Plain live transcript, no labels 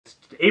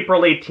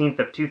April 18th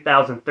of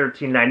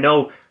 2013, and I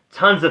know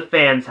tons of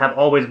fans have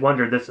always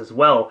wondered this as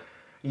well.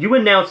 You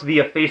announced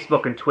via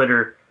Facebook and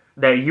Twitter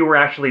that you were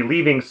actually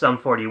leaving Sum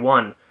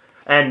 41.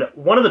 And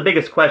one of the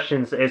biggest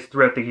questions is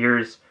throughout the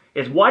years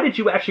is why did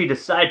you actually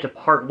decide to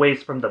part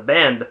ways from the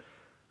band?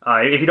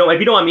 If you don't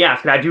mind me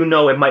asking, I do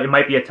know it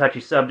might be a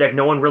touchy subject.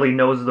 No one really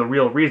knows the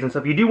real reason. So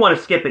if you do want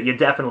to skip it, you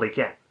definitely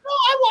can. No,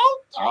 I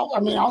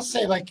won't. I'll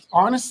say, like,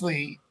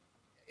 honestly,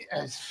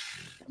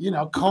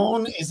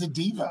 Cone is a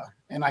diva,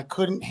 and I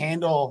couldn't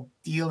handle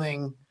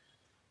dealing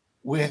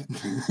with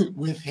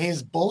with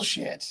his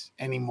bullshit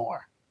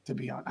anymore. To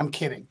be honest, I'm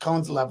kidding.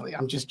 Cone's lovely.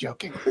 I'm just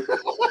joking.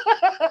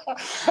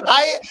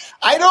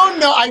 I don't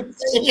know. I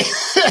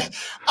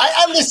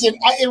listen.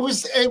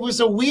 It was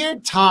a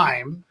weird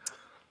time,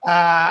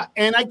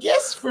 and I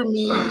guess for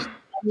me,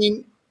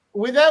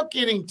 without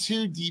getting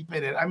too deep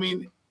in it,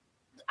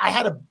 I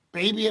had a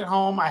baby at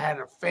home. I had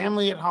a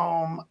family at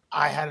home.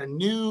 I had a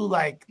new,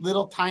 like,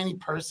 little tiny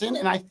person.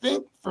 And I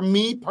think for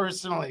me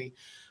personally,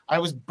 I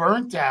was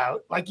burnt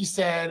out. Like you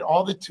said,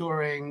 all the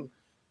touring,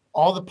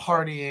 all the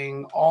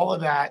partying, all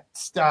of that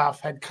stuff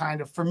had kind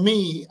of, for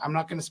me, I'm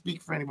not going to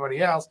speak for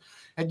anybody else,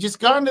 had just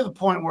gotten to the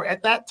point where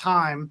at that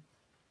time,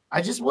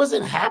 I just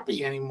wasn't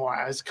happy anymore.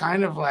 I was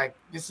kind of like,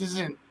 this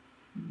isn't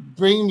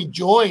bringing me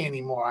joy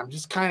anymore. I'm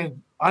just kind of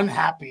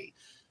unhappy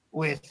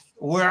with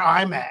where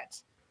I'm at.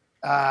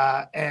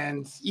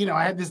 And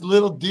I had this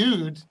little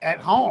dude at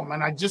home,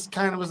 and I just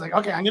kind of was like,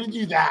 okay, I'm going to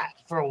do that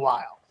for a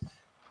while.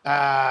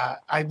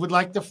 I would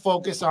like to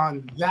focus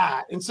on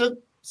that. And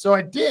so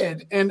I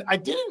did, and I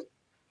didn't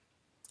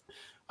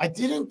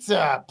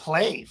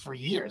play for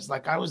years.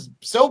 Like, I was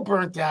so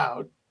burnt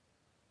out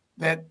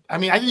that, I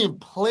didn't even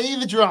play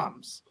the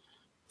drums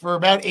for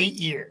about 8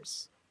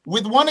 years,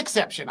 with one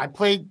exception. I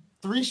played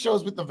 3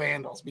 shows with the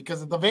Vandals,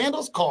 because if the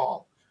Vandals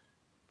call,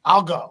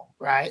 I'll go,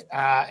 right?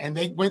 And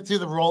they went through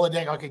the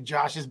Rolodex. Okay,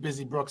 Josh is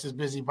busy, Brooks is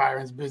busy,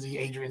 Byron's busy,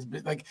 Adrian's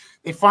busy. Like,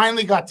 they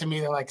finally got to me.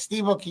 They're like,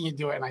 Stevo, can you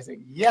do it? And I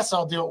said, yes,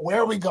 I'll do it. Where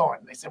are we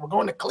going? They said, we're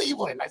going to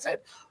Cleveland. I said,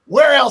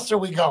 where else are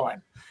we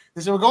going?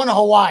 They said, we're going to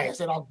Hawaii. I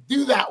said, I'll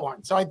do that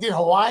one. So I did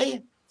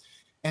Hawaii,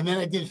 and then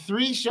I did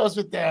 3 shows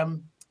with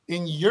them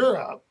in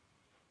Europe.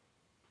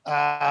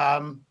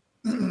 And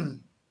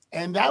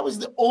that was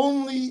the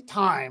only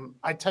time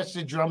I touched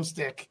a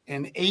drumstick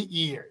in 8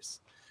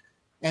 years.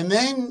 And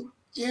then,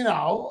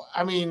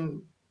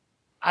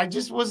 I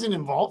just wasn't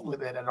involved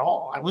with it at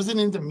all. I wasn't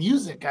into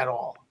music at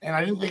all. And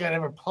I didn't think I'd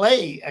ever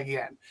play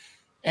again.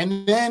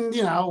 And then,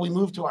 we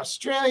moved to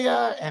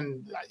Australia,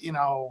 and,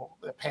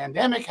 the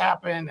pandemic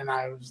happened, and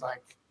I was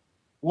like,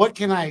 what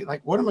am I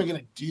going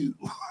to do?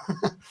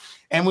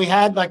 And we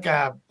had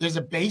there's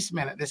a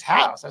basement at this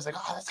house. I was like,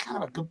 oh, that's kind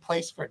of a good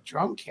place for a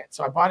drum kit.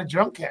 So I bought a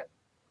drum kit.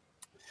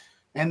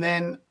 And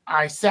then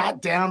I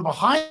sat down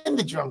behind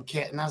the drum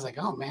kit, and I was like,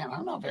 oh, man,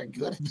 I'm not very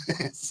good at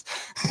this.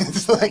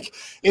 It's like,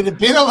 it had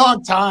been a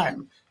long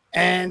time.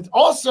 And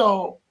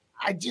also,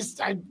 I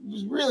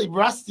was really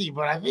rusty,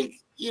 but I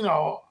think,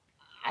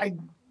 I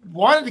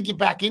wanted to get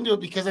back into it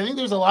because I think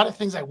there's a lot of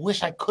things I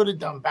wish I could have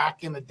done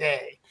back in the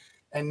day.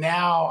 And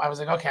now I was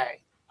like,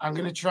 okay, I'm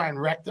going to try and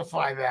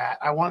rectify that.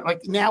 I want,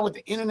 like, now with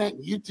the internet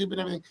and YouTube and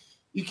everything,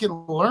 you can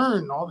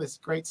learn all this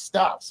great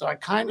stuff. So I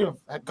kind of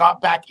got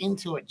back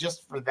into it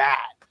just for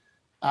that.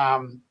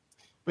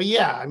 But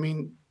yeah,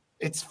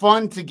 it's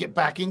fun to get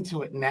back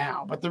into it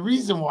now. But the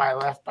reason why I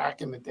left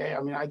back in the day,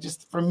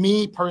 for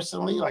me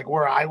personally, like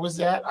where I was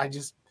at, I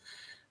just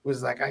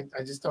was like, I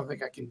just don't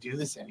think I can do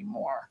this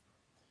anymore.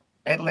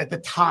 At the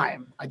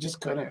time, I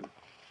just couldn't.